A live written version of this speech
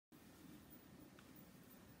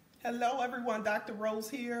Hello everyone, Dr. Rose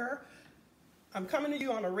here. I'm coming to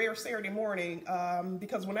you on a rare Saturday morning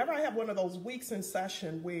because whenever I have one of those weeks in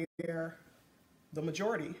session where the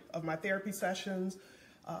majority of my therapy sessions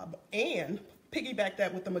and piggyback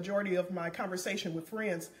that with the majority of my conversation with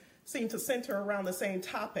friends seem to center around the same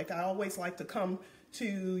topic, I always like to come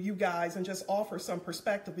to you guys and just offer some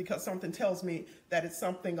perspective because something tells me that it's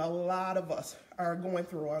something a lot of us are going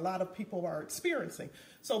through or a lot of people are experiencing.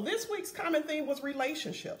 So this week's common theme was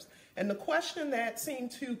relationships. And the question that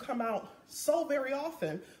seemed to come out so very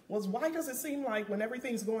often was, why does it seem like when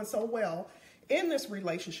everything's going so well in this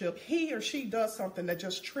relationship, he or she does something that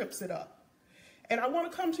just trips it up? And I want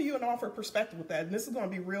to come to you and offer perspective with that. And this is going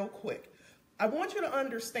to be real quick. I want you to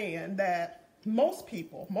understand that most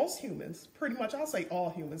people, most humans, pretty much I'll say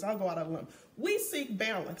all humans, I'll go out on a limb, we seek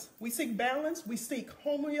balance. We seek balance, we seek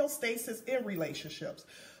homeostasis in relationships.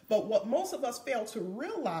 But what most of us fail to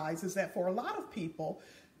realize is that for a lot of people,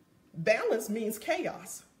 balance means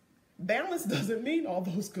chaos. Balance doesn't mean all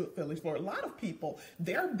those good feelings. For a lot of people,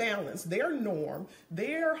 their balance, their norm,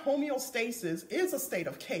 their homeostasis is a state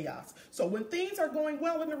of chaos. So when things are going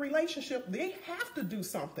well in the relationship, they have to do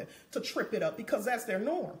something to trip it up because that's their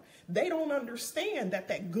norm. They don't understand that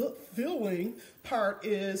that good feeling part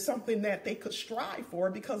is something that they could strive for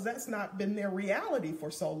because that's not been their reality for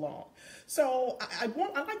so long. So I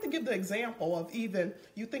like to give the example of even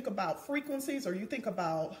you think about frequencies or you think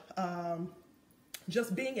about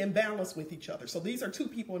just being in balance with each other. So these are two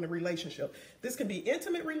people in a relationship. This can be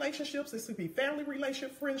intimate relationships, this could be family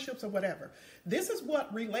relationships, friendships, or whatever. This is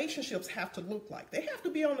what relationships have to look like. They have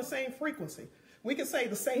to be on the same frequency. We can say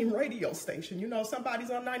the same radio station. You know,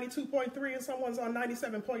 somebody's on 92.3 and someone's on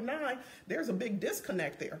 97.9. There's a big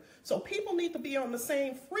disconnect there. So people need to be on the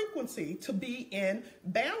same frequency to be in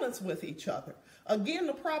balance with each other. Again,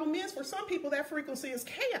 the problem is for some people that frequency is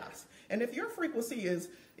chaos. And if your frequency is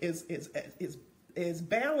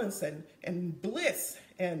balance and bliss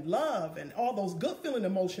and love and all those good feeling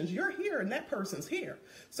emotions, you're here and that person's here.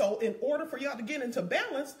 So in order for y'all to get into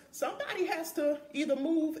balance, somebody has to either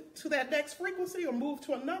move to that next frequency or move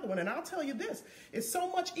to another one. And I'll tell you this, it's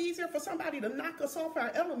so much easier for somebody to knock us off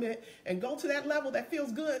our element and go to that level that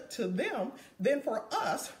feels good to them than for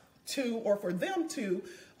us to, or for them to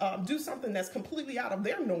do something that's completely out of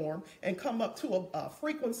their norm and come up to a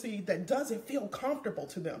frequency that doesn't feel comfortable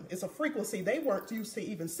to them. It's a frequency they weren't used to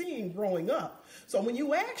even seeing growing up. So when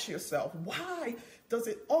you ask yourself, why does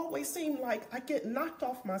it always seem like I get knocked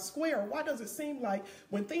off my square? Why does it seem like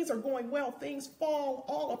when things are going well, things fall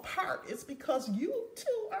all apart? It's because you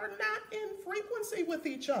two are not in frequency with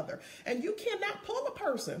each other. And you cannot pull a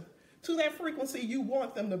person to that frequency you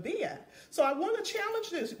want them to be at. So I want to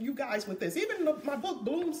challenge you guys with this. Even in my book,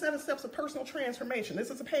 Bloom 7 Steps of Personal Transformation, this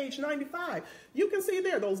is page 95. You can see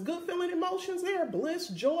there those good feeling emotions there: bliss,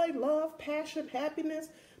 joy, love, passion, happiness,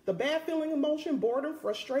 the bad feeling emotion, boredom,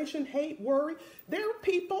 frustration, hate, worry. There are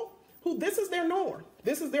people who this is their norm.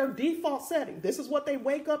 This is their default setting. This is what they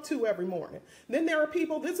wake up to every morning. Then there are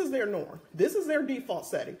people, this is their norm. This is their default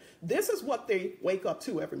setting. This is what they wake up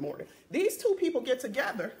to every morning. These two people get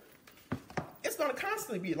together, it's going to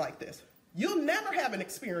constantly be like this. You'll never have an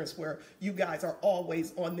experience where you guys are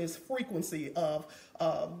always on this frequency of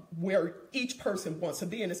where each person wants to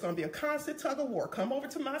be, and it's going to be a constant tug of war. Come over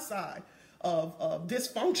to my side of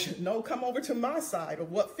dysfunction. No, come over to my side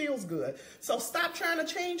of what feels good. So stop trying to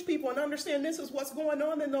change people and understand this is what's going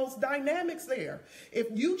on in those dynamics there. If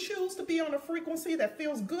you choose to be on a frequency that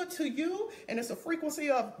feels good to you, and it's a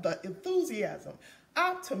frequency of the enthusiasm,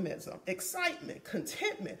 optimism, excitement,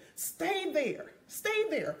 contentment, stay there. Stay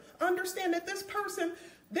there. Understand that this person,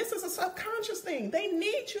 this is a subconscious thing. They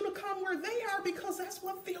need you to come where they are because that's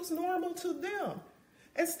what feels normal to them.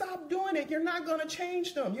 And stop doing it. You're not going to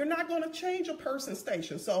change them. You're not going to change a person's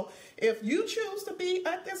station. So if you choose to be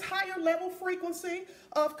at this higher level frequency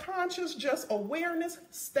of conscious just awareness,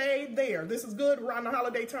 stay there. This is good around the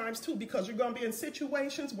holiday times too, because you're going to be in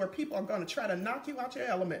situations where people are going to try to knock you out your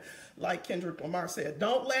element. Like Kendrick Lamar said,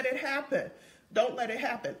 don't let it happen. Don't let it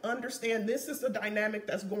happen. Understand this is the dynamic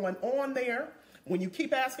that's going on there. When you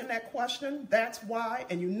keep asking that question, that's why.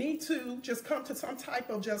 And you need to just come to some type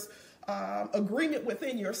of just agreement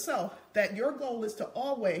within yourself that your goal is to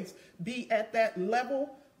always be at that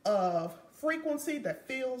level of frequency that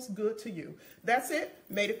feels good to you. That's it.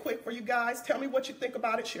 Made it quick for you guys. Tell me what you think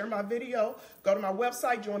about it. Share my video. Go to my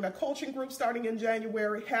website. Join my coaching group starting in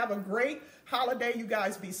January. Have a great holiday. You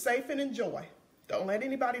guys be safe and enjoy. Don't let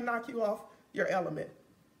anybody knock you off your element.